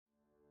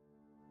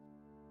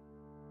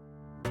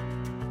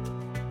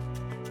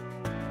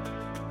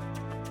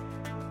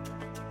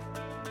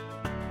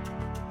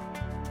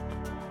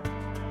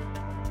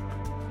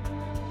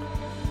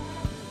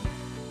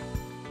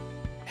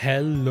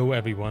Hello,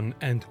 everyone,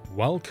 and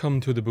welcome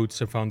to the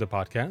Bootstrap Founder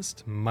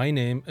Podcast. My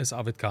name is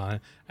Avid Kahl,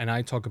 and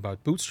I talk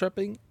about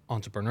bootstrapping,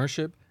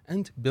 entrepreneurship,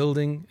 and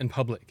building in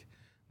public.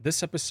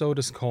 This episode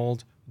is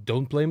called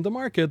Don't Blame the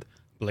Market,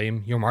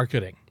 Blame Your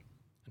Marketing.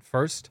 And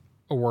first,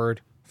 a word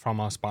from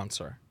our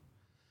sponsor.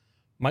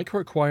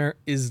 MicroAcquire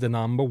is the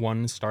number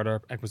one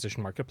startup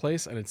acquisition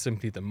marketplace, and it's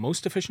simply the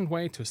most efficient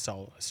way to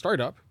sell a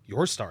startup,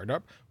 your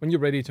startup, when you're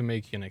ready to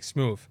make your next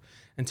move.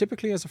 And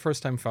typically, as a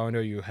first-time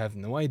founder, you have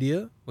no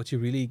idea what you're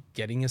really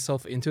getting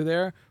yourself into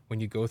there. When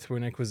you go through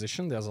an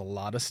acquisition, there's a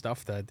lot of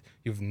stuff that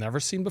you've never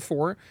seen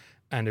before,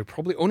 and you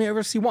probably only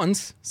ever see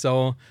once.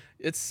 So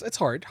it's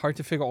hard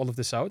to figure all of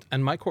this out.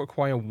 And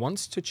MicroAcquire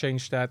wants to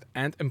change that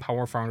and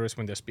empower founders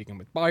when they're speaking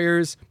with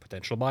buyers,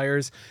 potential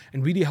buyers,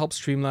 and really help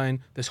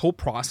streamline this whole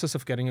process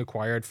of getting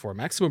acquired for a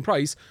maximum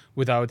price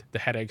without the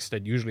headaches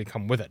that usually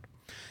come with it.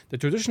 The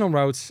traditional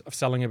routes of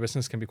selling a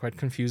business can be quite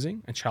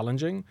confusing and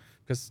challenging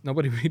because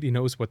nobody really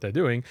knows what they're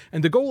doing.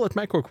 And the goal at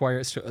MicroAcquire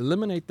is to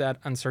eliminate that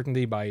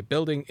uncertainty by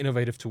building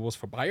innovative tools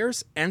for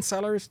buyers and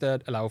sellers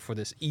that allow for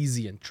this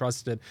easy and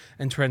trusted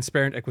and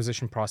transparent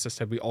acquisition process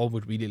that we all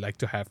would really like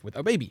to have with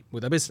our baby,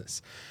 with our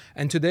business.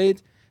 And to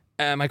date,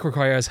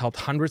 MicroAcquire has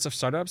helped hundreds of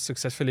startups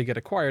successfully get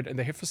acquired, and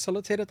they have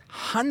facilitated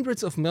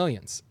hundreds of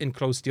millions in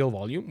closed deal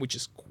volume, which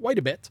is quite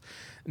a bit.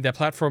 Their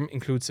platform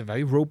includes a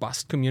very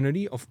robust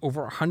community of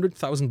over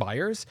 100,000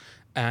 buyers,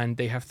 and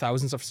they have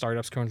thousands of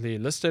startups currently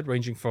listed,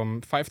 ranging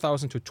from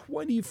 $5,000 to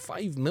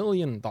 $25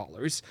 million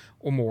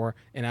or more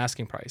in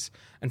asking price.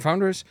 And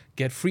founders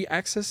get free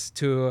access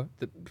to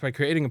by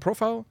creating a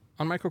profile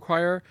on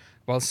MicroAcquire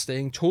while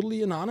staying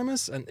totally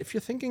anonymous. And if you're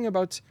thinking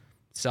about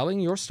selling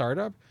your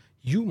startup,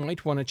 you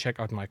might want to check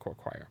out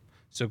MicroAcquire.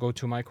 So go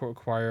to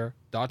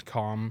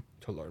microacquire.com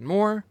to learn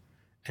more.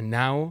 And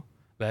now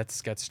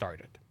let's get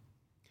started.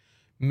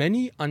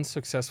 Many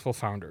unsuccessful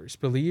founders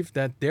believe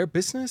that their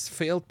business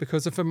failed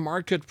because of a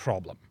market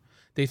problem.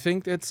 They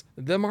think it's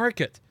the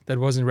market that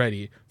wasn't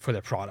ready for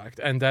their product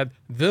and that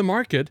the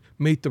market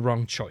made the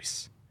wrong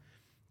choice.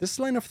 This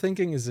line of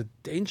thinking is a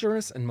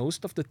dangerous and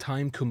most of the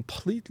time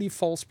completely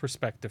false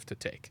perspective to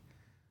take.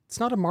 It's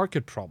not a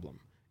market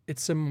problem.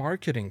 It's a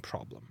marketing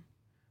problem.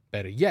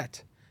 Better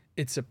yet,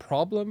 it's a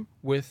problem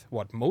with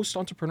what most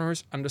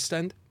entrepreneurs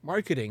understand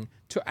marketing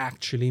to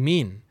actually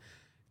mean.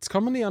 It's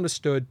commonly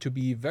understood to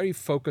be very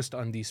focused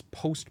on these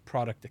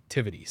post-product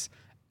activities,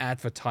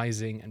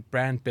 advertising and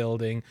brand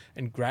building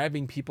and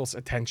grabbing people's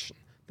attention.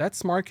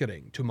 That's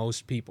marketing to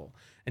most people.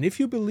 And if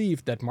you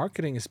believe that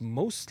marketing is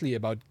mostly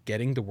about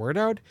getting the word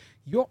out,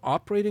 you're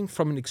operating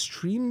from an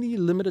extremely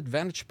limited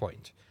vantage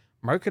point.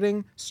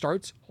 Marketing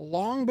starts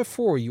long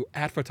before you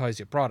advertise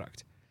your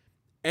product.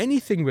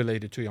 Anything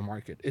related to your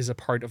market is a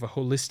part of a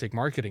holistic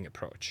marketing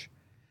approach.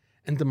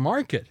 And the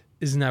market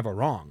is never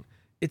wrong.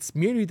 It's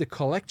merely the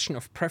collection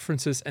of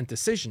preferences and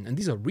decision, and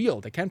these are real,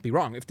 they can't be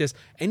wrong. If there's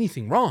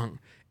anything wrong,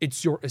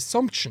 it's your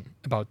assumption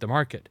about the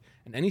market,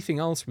 and anything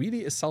else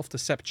really is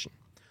self-deception.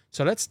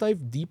 So let's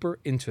dive deeper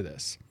into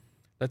this.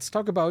 Let's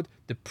talk about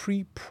the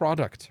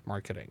pre-product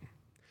marketing.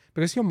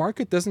 Because your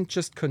market doesn't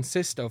just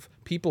consist of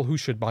people who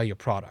should buy your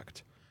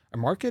product. A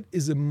market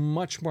is a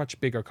much, much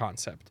bigger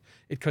concept.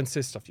 It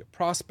consists of your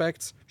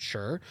prospects,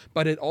 sure,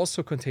 but it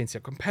also contains your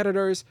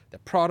competitors,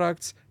 their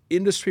products,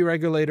 industry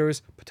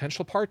regulators,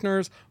 potential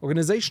partners,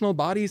 organizational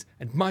bodies,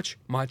 and much,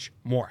 much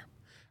more.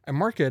 A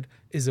market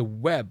is a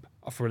web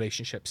of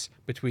relationships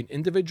between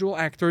individual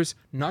actors,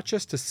 not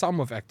just the sum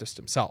of actors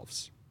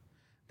themselves.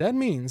 That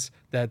means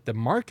that the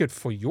market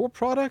for your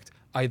product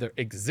either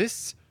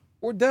exists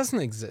or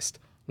doesn't exist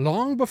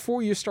long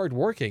before you start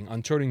working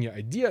on turning your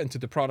idea into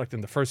the product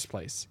in the first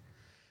place.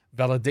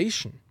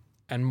 Validation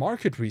and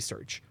market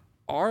research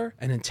are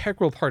an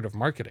integral part of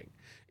marketing.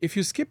 If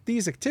you skip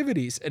these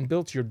activities and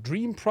build your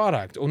dream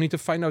product only to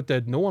find out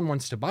that no one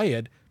wants to buy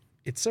it,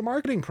 it's a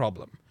marketing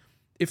problem.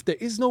 If there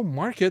is no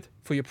market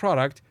for your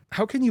product,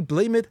 how can you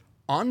blame it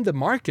on the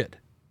market?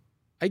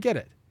 I get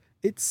it.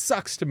 It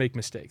sucks to make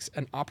mistakes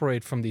and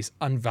operate from these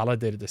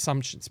unvalidated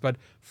assumptions, but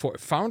for a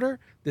founder,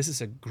 this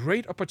is a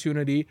great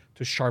opportunity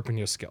to sharpen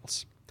your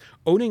skills.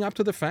 Owning up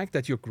to the fact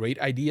that your great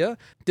idea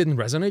didn't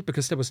resonate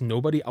because there was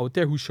nobody out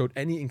there who showed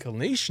any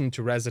inclination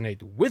to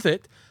resonate with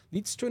it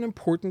leads to an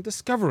important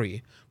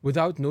discovery.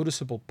 Without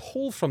noticeable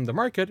pull from the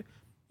market,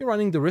 you're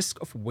running the risk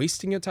of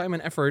wasting your time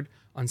and effort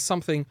on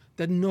something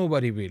that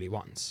nobody really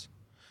wants.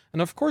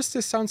 And of course,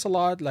 this sounds a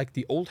lot like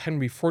the old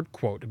Henry Ford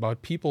quote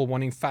about people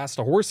wanting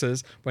faster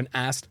horses when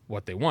asked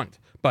what they want.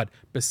 But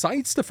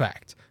besides the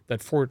fact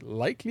that Ford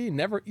likely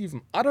never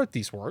even uttered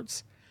these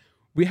words,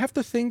 we have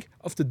to think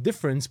of the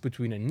difference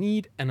between a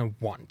need and a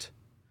want.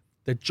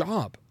 The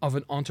job of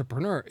an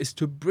entrepreneur is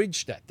to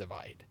bridge that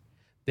divide.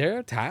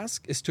 Their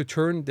task is to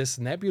turn this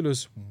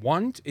nebulous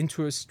want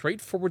into a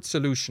straightforward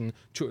solution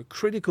to a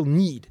critical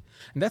need.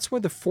 And that's why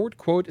the Ford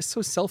quote is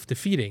so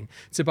self-defeating.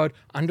 It's about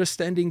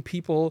understanding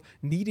people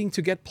needing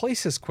to get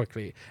places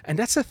quickly. And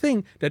that's a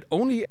thing that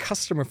only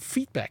customer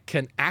feedback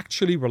can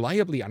actually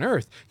reliably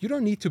unearth. You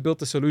don't need to build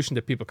the solution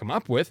that people come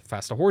up with,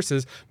 faster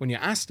horses, when you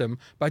ask them,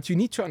 but you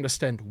need to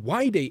understand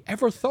why they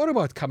ever thought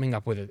about coming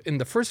up with it in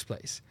the first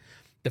place.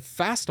 The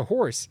faster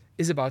horse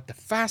is about the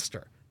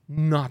faster,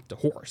 not the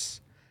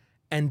horse.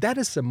 And that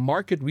is the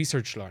market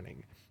research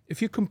learning.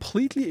 If you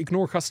completely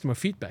ignore customer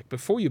feedback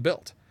before you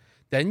build,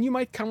 then you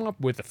might come up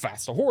with a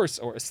faster horse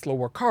or a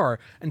slower car,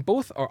 and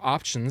both are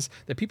options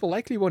that people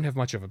likely won't have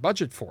much of a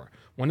budget for.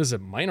 One is a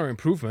minor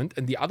improvement,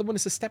 and the other one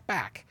is a step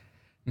back.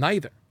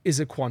 Neither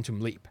is a quantum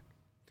leap.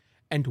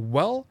 And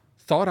well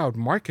thought out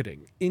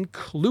marketing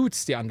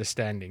includes the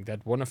understanding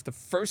that one of the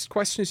first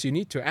questions you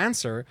need to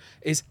answer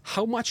is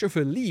how much of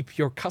a leap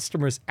your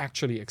customers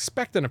actually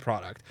expect in a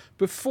product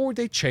before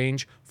they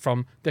change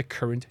from their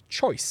current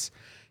choice.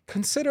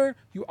 Consider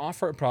you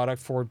offer a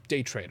product for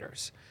day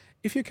traders.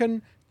 If you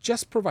can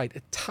just provide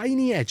a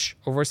tiny edge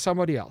over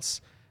somebody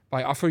else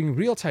by offering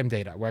real-time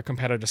data where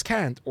competitors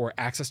can't, or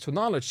access to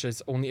knowledge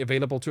that's only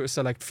available to a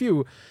select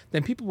few,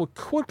 then people will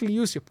quickly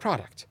use your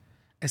product.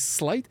 A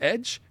slight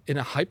edge in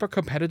a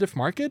hyper-competitive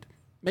market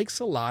makes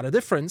a lot of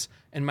difference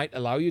and might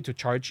allow you to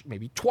charge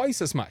maybe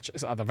twice as much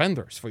as other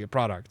vendors for your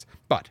product.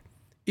 But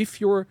if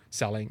you're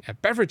selling a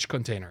beverage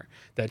container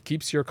that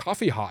keeps your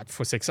coffee hot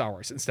for 6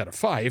 hours instead of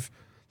 5,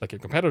 like your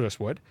competitors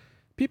would,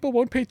 people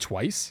won't pay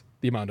twice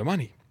the amount of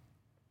money.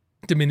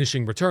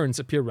 Diminishing returns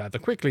appear rather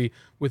quickly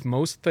with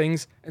most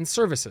things and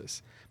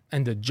services,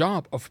 and the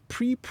job of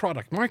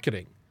pre-product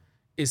marketing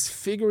is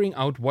figuring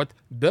out what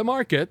the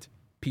market,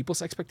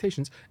 people's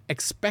expectations,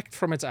 expect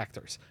from its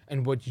actors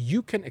and what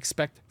you can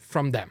expect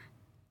from them.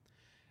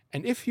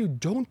 And if you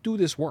don't do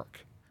this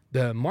work,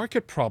 the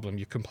market problem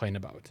you complain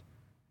about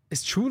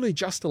is truly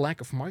just a lack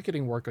of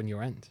marketing work on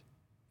your end.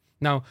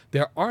 Now,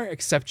 there are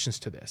exceptions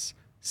to this.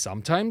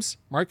 Sometimes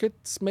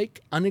markets make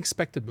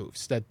unexpected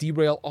moves that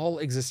derail all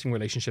existing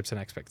relationships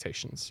and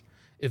expectations.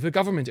 If a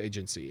government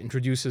agency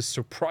introduces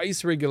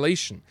surprise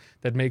regulation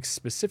that makes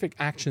specific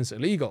actions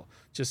illegal,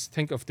 just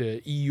think of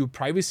the EU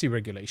privacy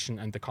regulation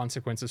and the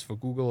consequences for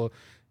Google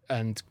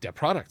and their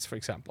products, for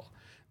example,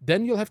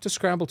 then you'll have to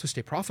scramble to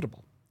stay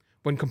profitable.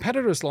 When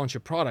competitors launch a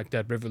product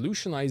that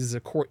revolutionizes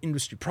a core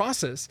industry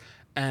process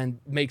and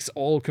makes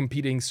all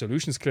competing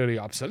solutions clearly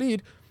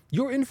obsolete,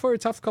 you're in for a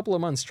tough couple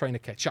of months trying to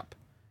catch up.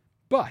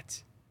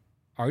 But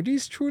are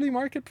these truly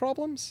market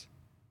problems?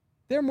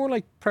 They're more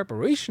like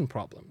preparation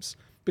problems.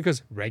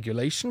 Because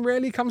regulation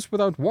rarely comes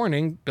without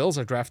warning, bills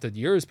are drafted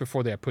years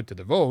before they are put to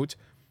the vote,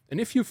 and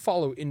if you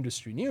follow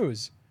industry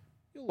news,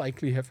 you'll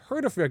likely have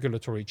heard of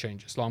regulatory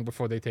changes long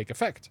before they take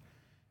effect,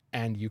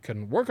 and you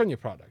can work on your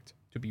product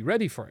to be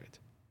ready for it.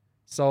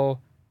 So,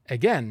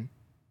 again,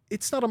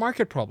 it's not a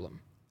market problem.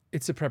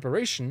 It's a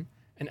preparation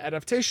and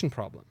adaptation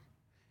problem.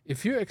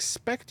 If you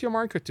expect your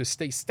market to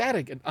stay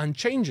static and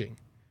unchanging,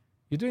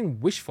 you're doing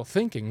wishful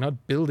thinking,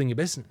 not building a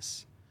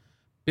business.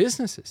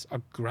 Businesses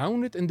are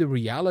grounded in the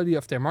reality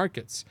of their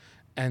markets,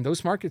 and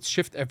those markets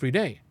shift every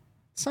day.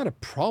 It's not a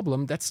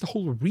problem. That's the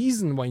whole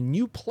reason why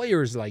new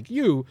players like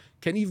you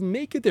can even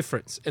make a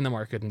difference in the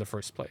market in the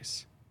first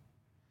place.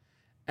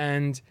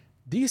 And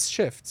these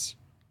shifts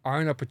are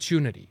an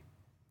opportunity,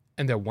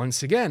 and they're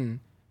once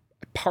again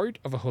a part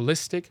of a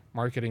holistic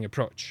marketing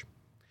approach.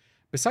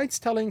 Besides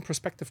telling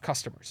prospective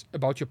customers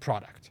about your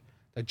product,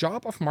 the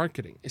job of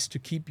marketing is to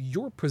keep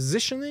your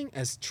positioning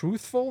as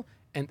truthful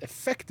and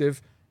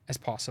effective as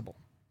possible.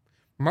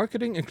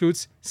 Marketing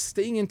includes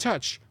staying in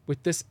touch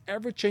with this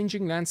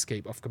ever-changing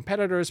landscape of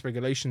competitors,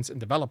 regulations, and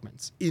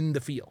developments in the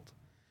field.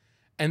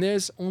 And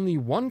there's only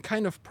one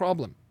kind of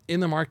problem in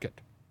the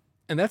market,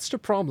 and that's the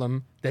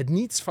problem that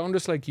needs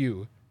founders like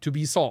you to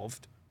be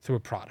solved through a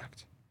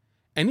product.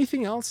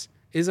 Anything else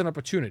is an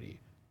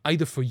opportunity,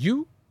 either for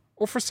you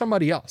or for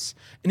somebody else.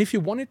 And if you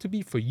want it to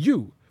be for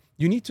you,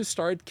 you need to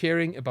start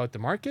caring about the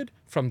market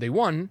from day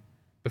one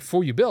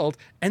before you build,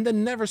 and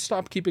then never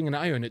stop keeping an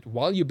eye on it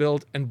while you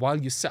build and while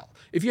you sell.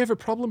 If you have a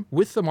problem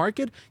with the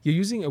market, you're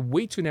using a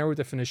way too narrow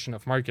definition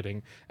of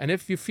marketing. And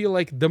if you feel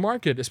like the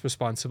market is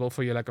responsible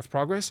for your lack of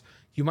progress,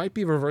 you might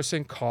be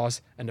reversing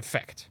cause and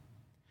effect.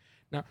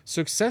 Now,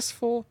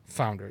 successful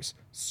founders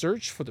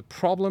search for the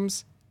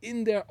problems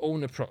in their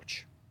own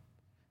approach.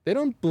 They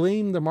don't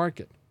blame the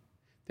market.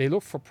 They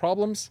look for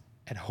problems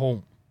at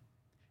home.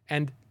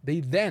 And they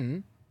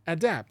then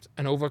adapt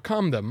and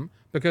overcome them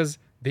because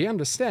they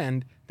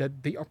understand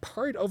that they are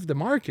part of the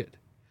market.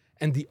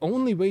 And the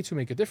only way to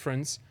make a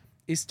difference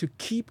is to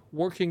keep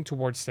working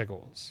towards their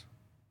goals.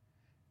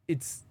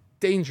 It's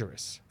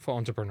dangerous for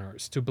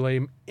entrepreneurs to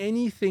blame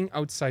anything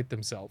outside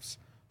themselves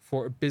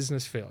for a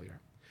business failure.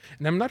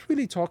 And I'm not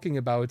really talking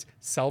about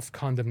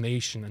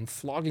self-condemnation and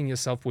flogging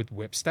yourself with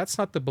whips. That's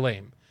not the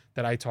blame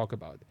that I talk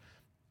about.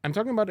 I'm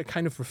talking about a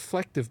kind of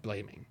reflective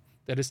blaming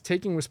that is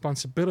taking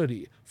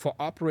responsibility for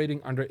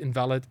operating under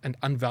invalid and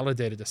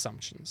unvalidated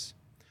assumptions.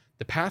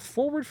 The path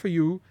forward for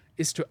you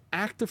is to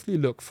actively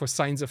look for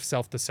signs of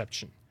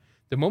self-deception.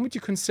 The moment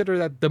you consider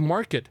that the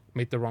market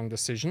made the wrong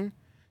decision,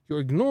 you're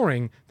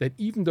ignoring that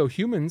even though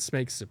humans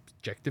make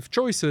subjective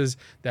choices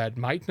that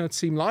might not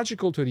seem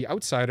logical to the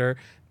outsider,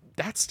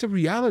 that's the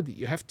reality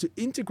you have to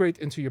integrate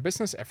into your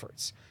business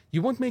efforts.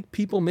 You won't make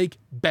people make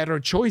better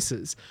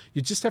choices.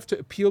 You just have to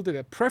appeal to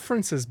their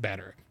preferences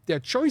better. Their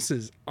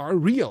choices are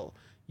real.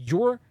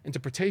 Your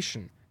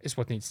interpretation is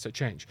what needs to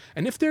change.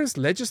 And if there's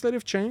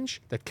legislative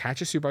change that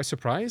catches you by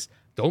surprise,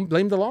 don't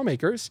blame the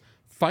lawmakers.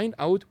 Find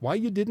out why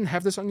you didn't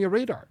have this on your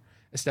radar.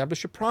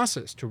 Establish a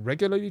process to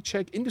regularly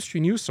check industry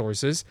news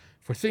sources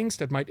for things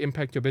that might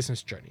impact your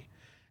business journey.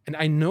 And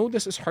I know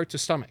this is hard to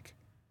stomach.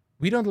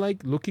 We don't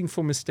like looking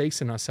for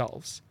mistakes in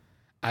ourselves.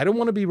 I don't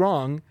want to be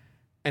wrong,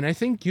 and I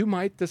think you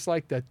might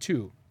dislike that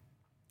too.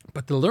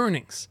 But the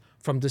learnings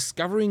from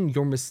discovering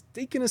your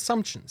mistaken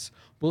assumptions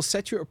will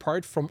set you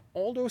apart from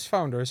all those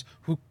founders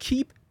who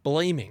keep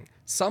blaming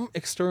some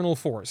external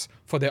force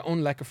for their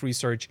own lack of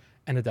research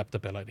and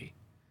adaptability.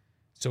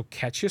 So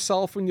catch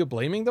yourself when you're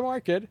blaming the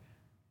market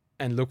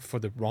and look for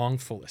the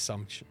wrongful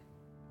assumption.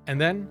 And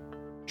then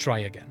try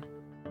again.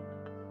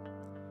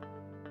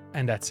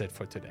 And that's it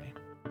for today.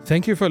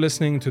 Thank you for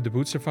listening to the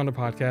Bootstrap Founder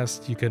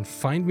podcast. You can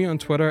find me on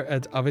Twitter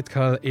at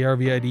Arvidkahl,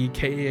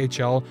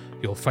 ARVIDKAHL.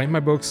 You'll find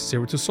my books,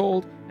 Zero to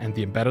Sold and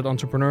The Embedded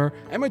Entrepreneur,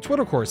 and my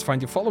Twitter course. Find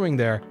your following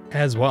there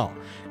as well.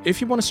 If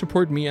you want to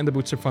support me and the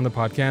Bootstrap Founder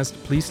podcast,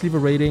 please leave a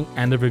rating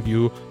and a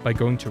review by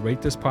going to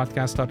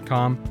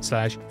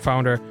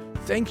ratethispodcast.com/founder.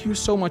 Thank you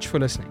so much for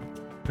listening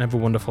and have a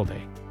wonderful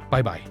day.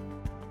 Bye-bye.